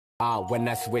When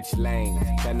I switch lanes,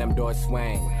 then them doors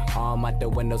swing. Arm out the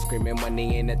window screaming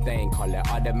money ain't a thing. Call it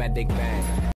automatic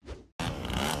bang.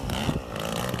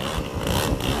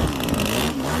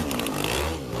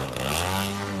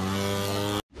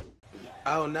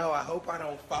 Oh no, I hope I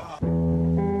don't fall.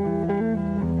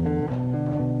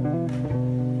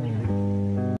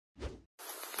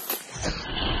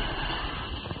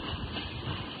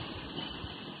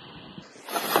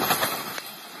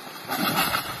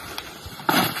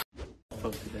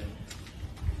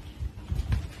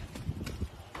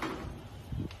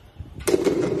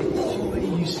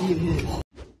 You see it here.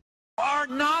 Are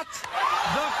not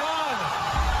the fun.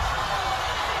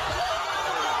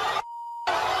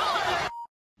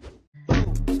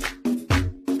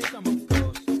 Think I'm a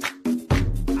ghost.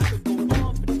 I could go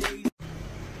on for days.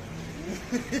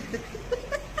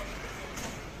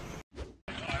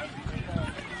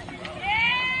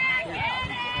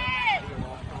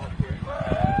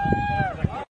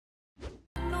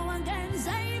 No one can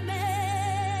save me.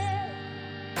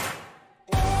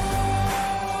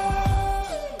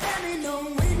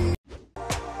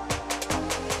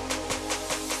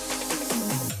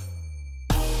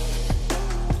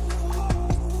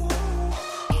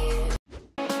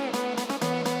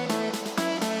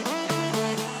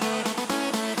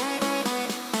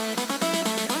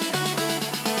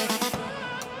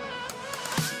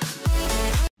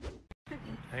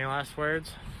 Any last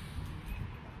words?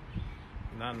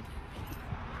 None.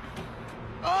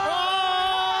 Oh!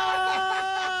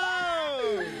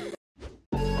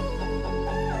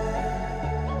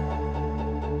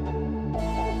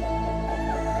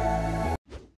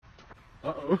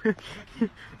 Uh-oh.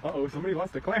 Uh-oh, somebody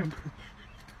lost a clamp.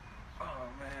 Oh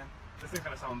man, this is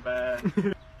gonna sound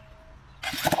bad.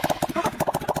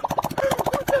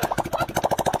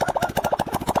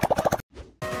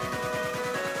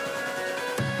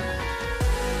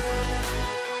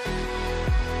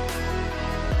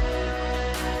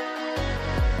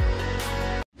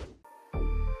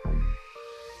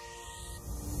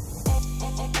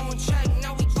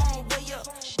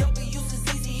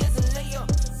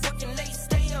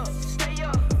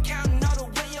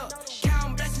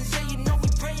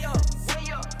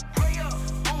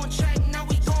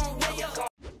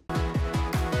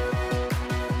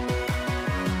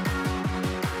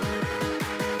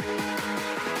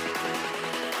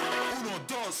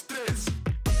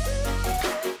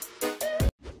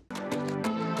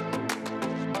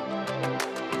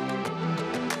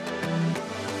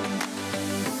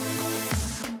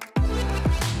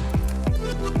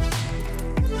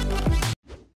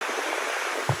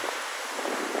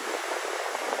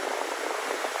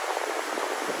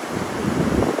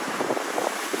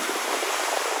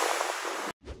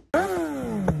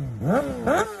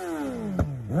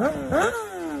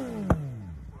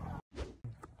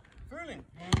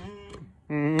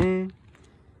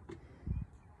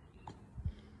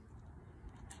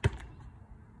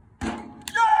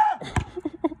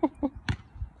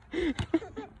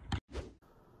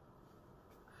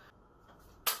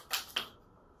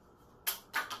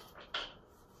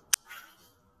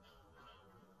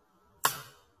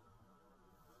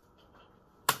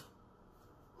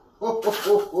 Ho, ho,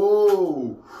 ho,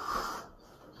 ho.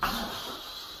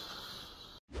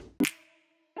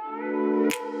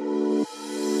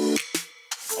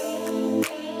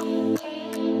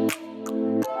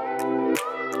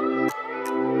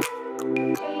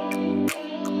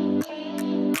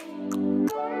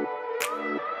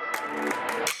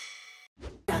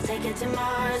 I'll take it to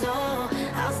Mars, oh,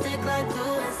 I'll stick like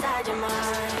glue inside your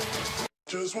mind.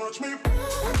 Just watch me.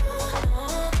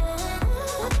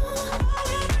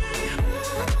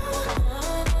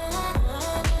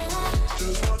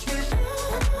 Just watch me.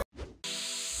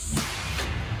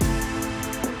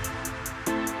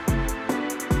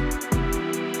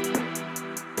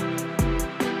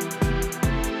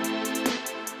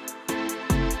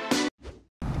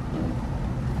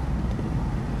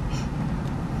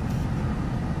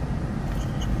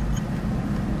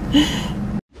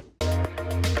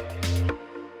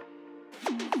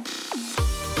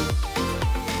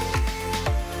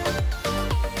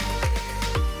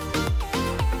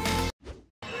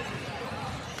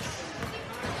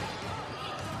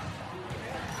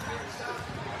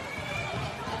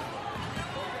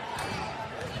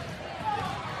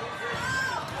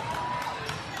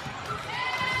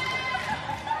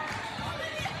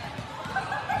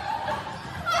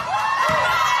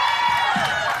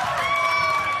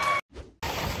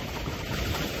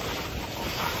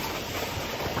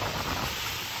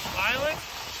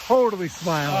 Totally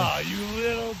smiling. Oh, you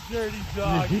little dirty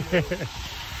dog. Yeah.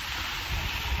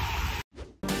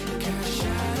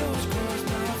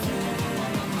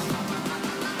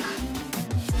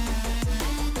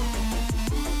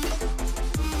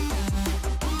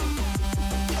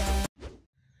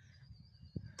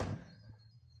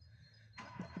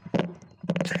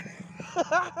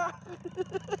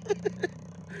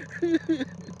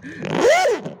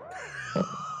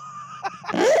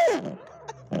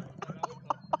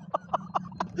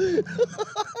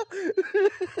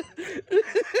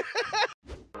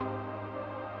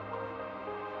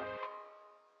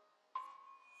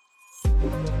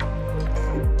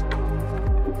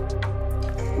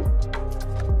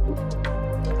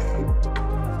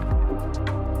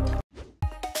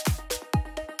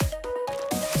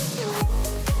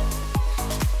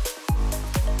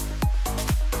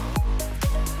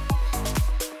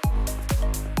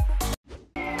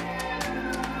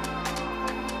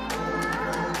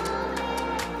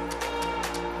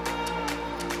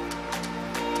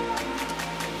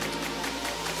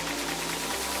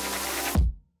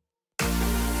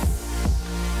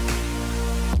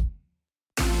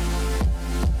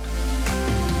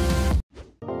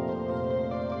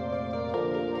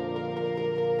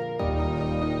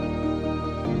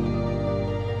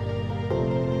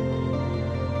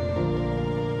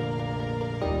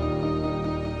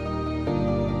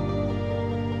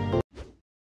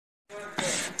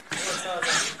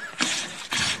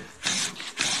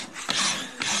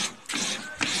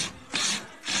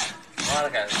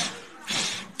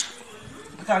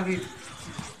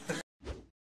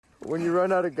 When you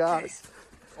run out of gas.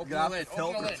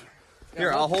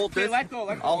 Here, I'll hold this.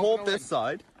 I'll hold this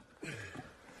side.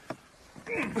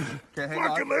 Okay, hang on.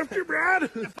 Fucking lift your Brad.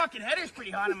 The fucking header's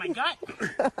pretty hot in my gut.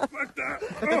 Fuck that.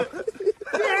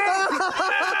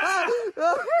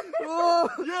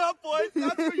 Yeah, boys,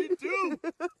 that's what you do.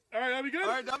 All right, that'll be good. All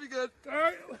right, that'll be good. All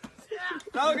right.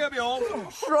 That'll get me home.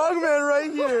 Strongman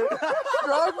right here.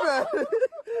 Strongman.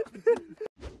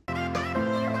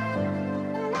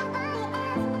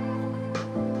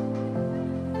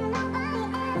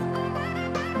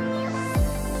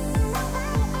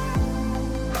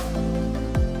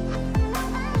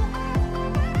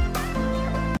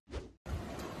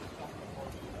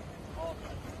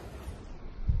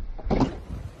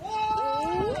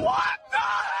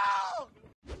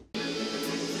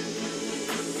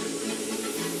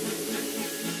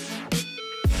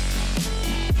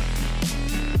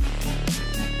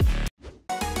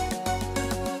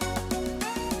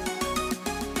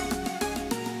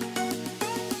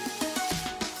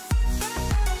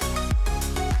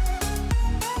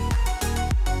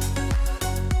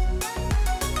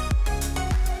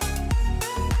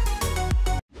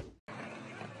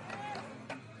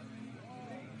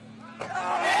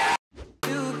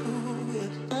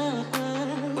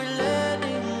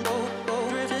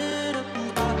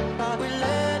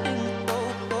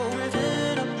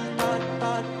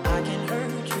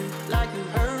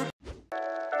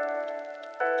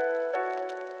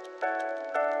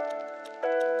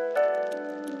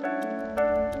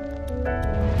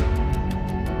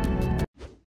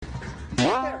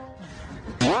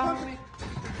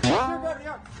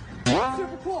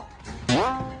 Super cool.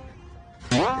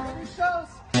 New shows.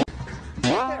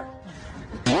 There.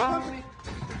 Company.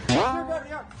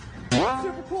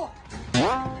 Super cool.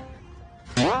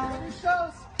 New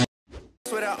shows.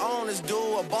 That's what our owners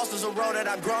do. A boss is a role that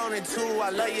I've grown into. I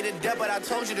love you to death, but I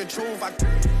told you the truth.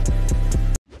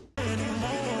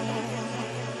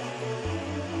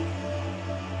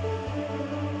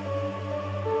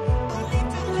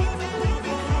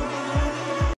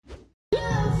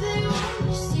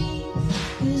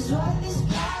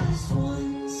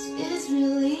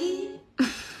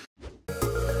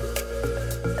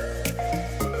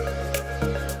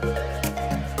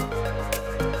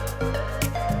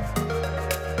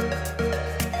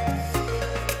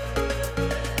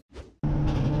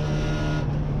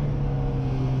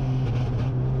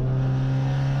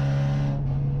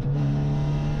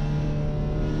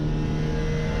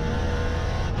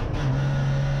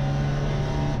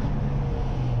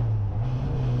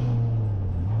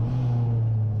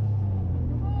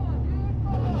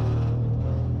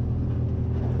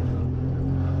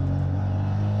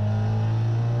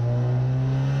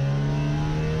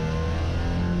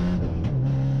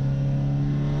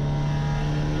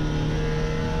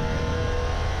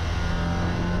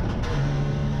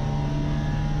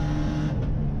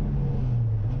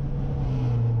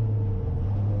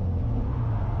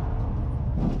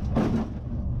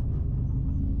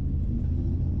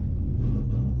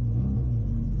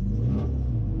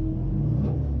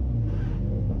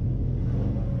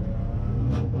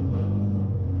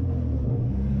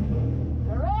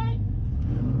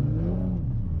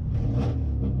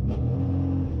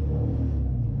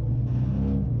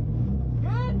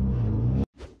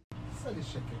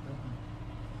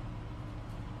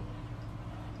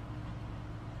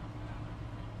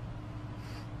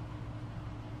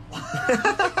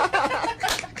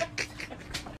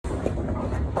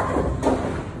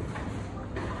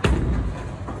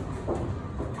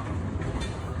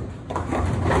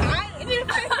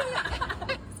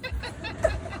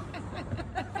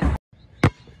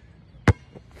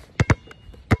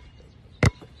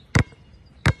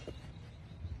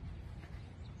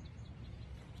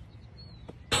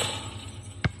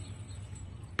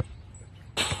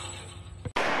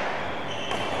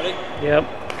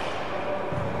 Yep.